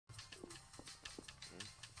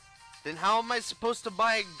Then how am I supposed to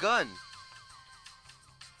buy a gun?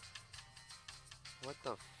 What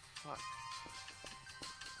the fuck?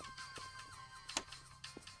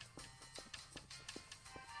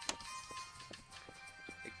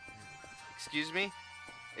 Excuse me?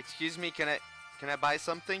 Excuse me, can I buy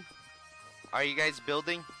something? Are you guys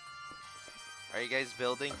building? Are you guys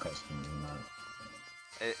building?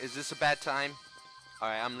 Is this a bad time?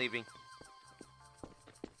 Alright, I'm leaving.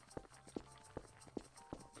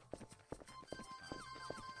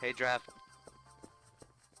 Hey, Draft.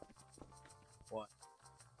 What?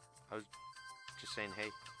 I was just saying hey.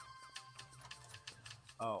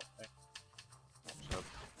 Oh. Hey. What's up?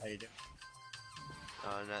 How you doing?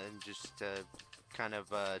 Nothing, just kind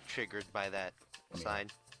of triggered by that sign.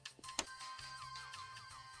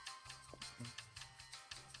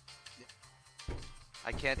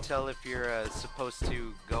 I can't tell if you're supposed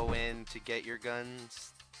to go in to get your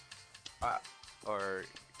guns, or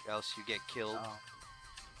else you get killed.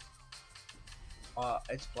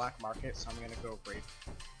 It's black market, so I'm gonna go raid.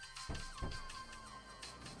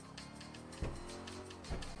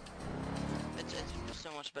 It's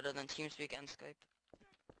so much better than TeamSpeak and Skype.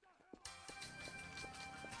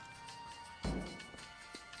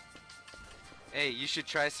 Hey, you should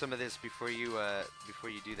try some of this before you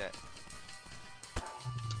do that.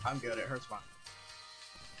 I'm good. It hurts my.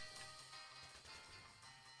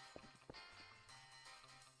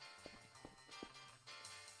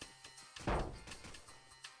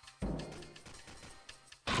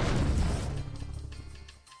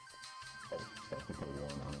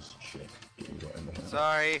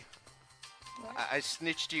 Sorry. I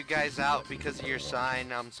snitched you guys out because of your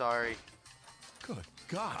sign. I'm sorry. Good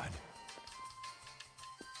God.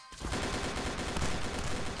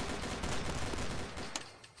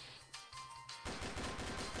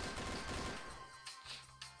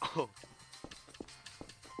 Oh.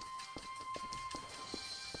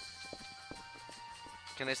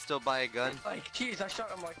 Can I still buy a gun? Like, jeez, I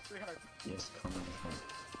shot him like 300. Yes, come in the front.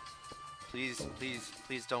 Please, please,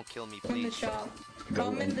 please don't kill me, In the please. shop. Go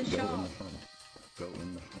Come in the go shop. in the front. Go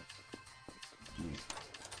in the front. Jeez.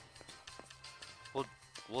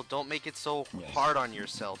 Well, don't make it so Yes. hard on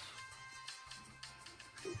yourself.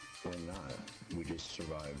 We're not. We just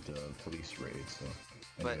survived a police raid, so.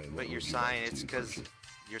 But what your would you sign, like it's to because purchase?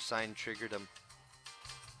 your sign triggered him.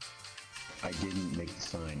 I didn't make the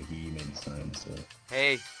sign. He made the sign, so.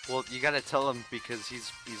 Hey, well, you gotta tell him because he's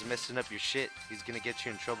messing up your shit. He's gonna get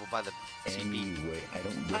you in trouble by the CP. Anyway, I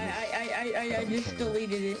don't give I just care.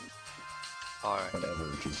 deleted it. Alright. Whatever,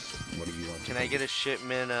 just what do you want? Can I get a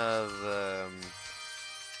shipment of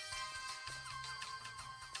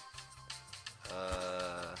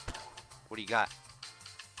what do you got?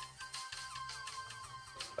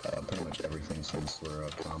 Pretty much everything since we're a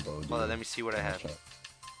combo. Well, let me see what I have.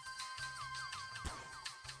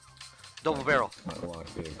 Double barrel.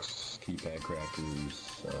 Lockpicks, keypad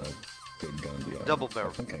crackers, good guns. Yeah. Double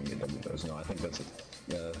barrel. I think I can get double barrels. No, I think that's it.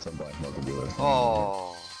 Yeah, that's a black market dealer.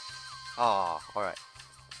 Oh. Oh, alright.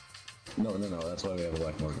 No, that's why we have a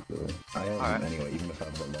black market dealer. I have them anyway, even if I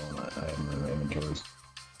have the loan, I have them in my inventories.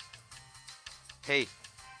 Hey.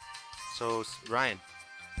 So, Ryan.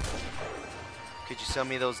 Could you sell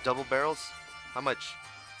me those double barrels? How much?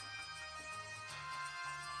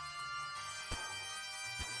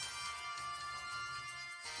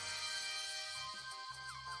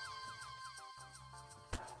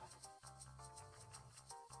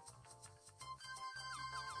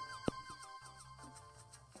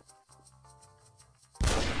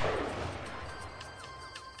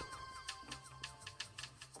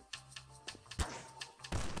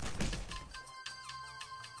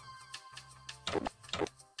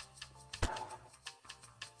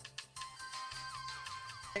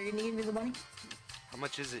 Are you gonna give me the money? How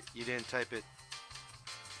much is it? You didn't type it.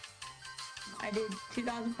 I did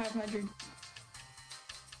 2,500. Okay.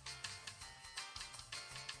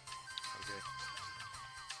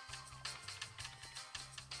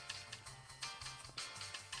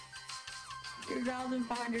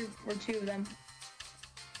 2,500 for two of them.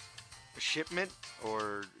 A shipment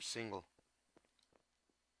or single?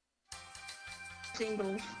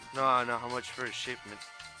 Singles. No, how much for a shipment?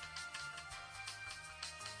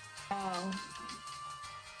 Oh.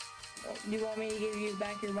 Do you want me to give you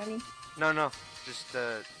back your money? No, just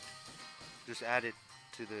add it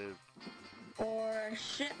to the... Or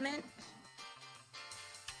shipment?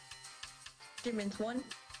 Shipment's one.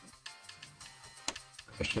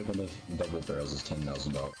 A shipment of double barrels is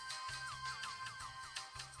 $10,000.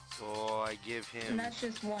 So I give him... And that's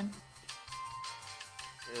just one.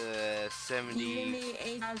 70... You give me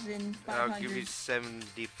 8,500. I'll give you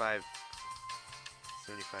 75.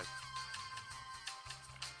 75.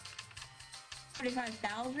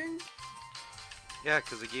 45,000? Yeah,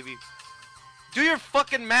 because I gave you... Do your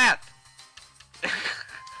fucking math!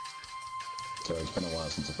 So it's been a while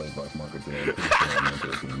since I played Black Market today. I'm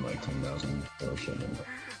making like 10,000 or shit.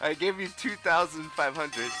 I gave you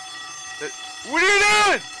 2,500. What are you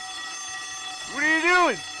doing? What are you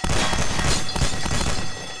doing?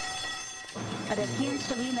 It appears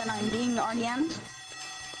to me that I'm being RDM'd.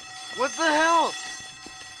 What the hell?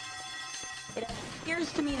 It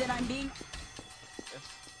appears to me that I'm being...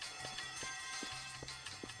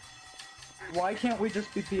 Why can't we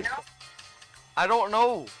just be peaceful? I don't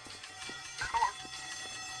know.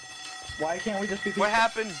 Why can't we just be peaceful? What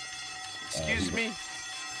happened? Excuse me.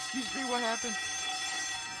 Excuse me, what happened?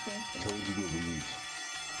 I told you to leave.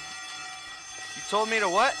 You told me to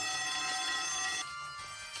what?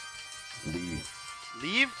 Leave.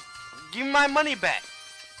 Leave? Give me my money back.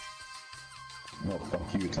 No, fuck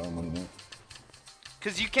you, tell me that.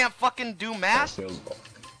 Cause you can't fucking do math?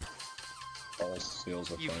 All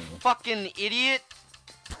sales are You final. fucking idiot.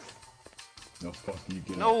 No, fuck you,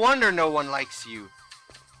 get No out. wonder no one likes you.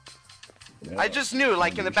 Yeah, I just knew,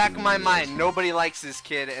 like in the you back of should my be mind, listening. nobody likes this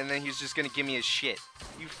kid, and then he's just gonna give me his shit.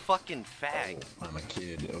 You fucking fag. Oh, I'm a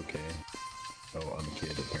kid, okay. Oh, I'm a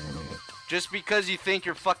kid, apparently. Just because you think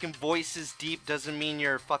your fucking voice is deep doesn't mean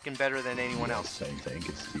you're fucking better than anyone else. Yes, I think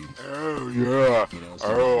it's deep. Oh yeah. You know,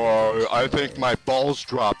 Oh, I think my balls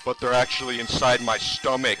dropped, but they're actually inside my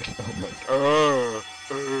stomach. Oh my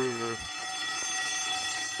god.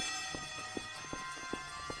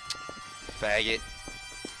 Faggot.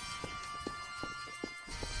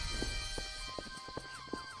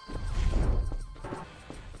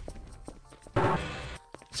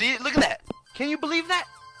 See, look at that. Can you believe that?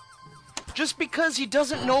 Just because he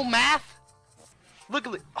doesn't know math? Look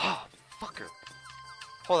at it. Oh, fucker.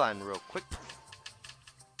 Hold on real quick.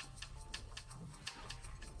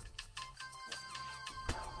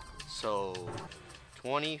 So,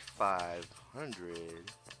 2,500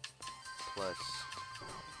 plus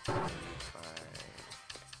 5.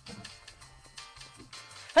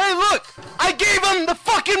 Hey, look! I gave him the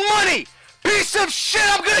fucking money! Piece of shit!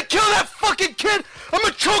 I'm gonna kill that fucking kid! I'm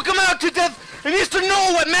gonna choke him out to death! He needs to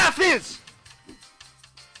know what math is!